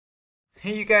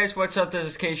Hey you guys, what's up? This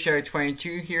is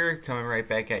KShare22 here, coming right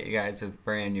back at you guys with a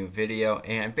brand new video.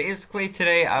 And basically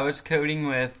today I was coding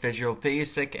with Visual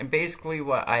Basic, and basically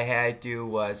what I had to do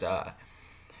was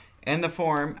in the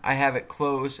form I have it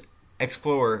close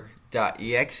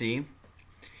explorer.exe,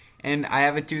 and I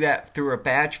have it do that through a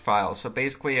batch file. So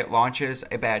basically it launches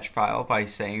a batch file by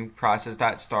saying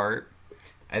Process.Start,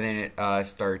 and then it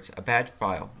starts a batch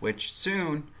file, which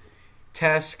soon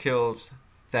test kills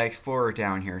the Explorer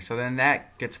down here. So then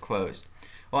that gets closed.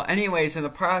 Well, anyways, in the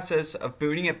process of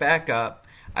booting it back up,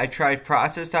 I tried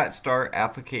process.start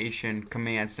application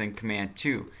commands, then command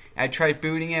 2. I tried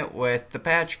booting it with the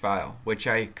batch file, which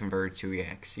I converted to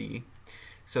exe.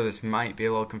 So this might be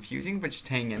a little confusing, but just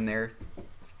hang in there.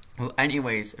 Well,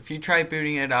 anyways, if you try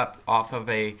booting it up off of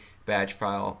a batch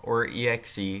file or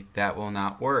exe, that will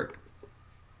not work.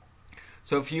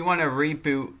 So if you want to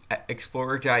reboot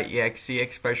explorer.exe,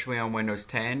 especially on Windows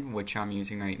 10, which I'm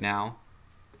using right now,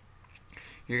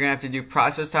 you're going to have to do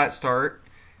process.start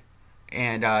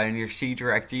and in your C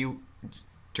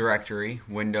directory,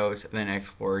 Windows, then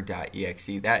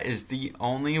explorer.exe. That is the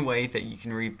only way that you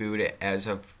can reboot it as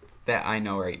of that I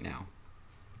know right now.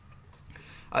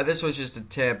 This was just a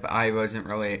tip.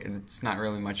 It's not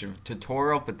really much of a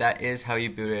tutorial, but that is how you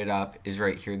boot it up, is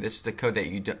right here. This is the code that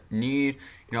you need.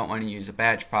 You don't want to use a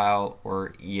batch file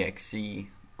or exe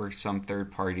or some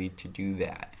third party to do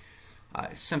that.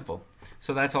 Simple.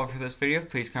 So that's all for this video.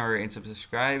 Please comment, rate, and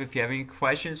subscribe. If you have any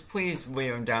questions, please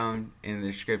leave them down in the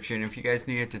description. If you guys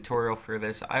need a tutorial for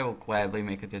this, I will gladly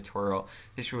make a tutorial.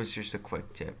 This was just a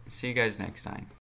quick tip. See you guys next time.